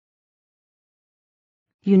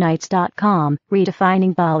Unites.com,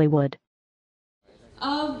 redefining Bollywood.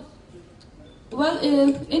 Well,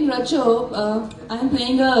 in Rajo, I'm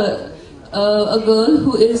playing a girl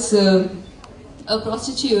who is a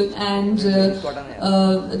prostitute, and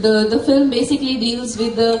the film basically deals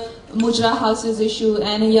with the Mujra houses issue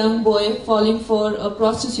and a young boy falling for a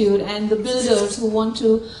prostitute, and the builders who want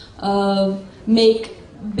to make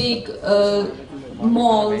big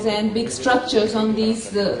malls and big structures on these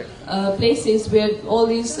places where all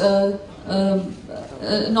these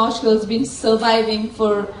Nautch girls been surviving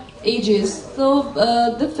for ages. So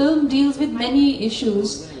the film deals with many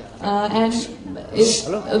issues and is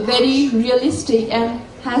very realistic and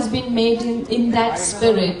has been made in that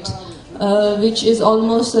spirit, which is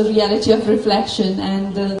almost a reality of reflection.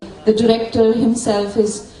 And the director himself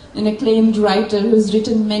is an acclaimed writer who's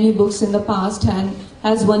written many books in the past and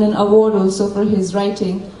has won an award also for his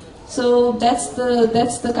writing. So that's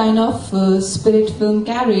the kind of spirit film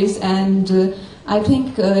carries, and I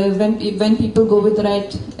think when people go with the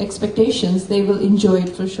right expectations, they will enjoy it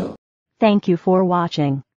for sure. Thank you for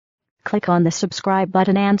watching. Click on the subscribe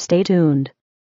button and stay tuned.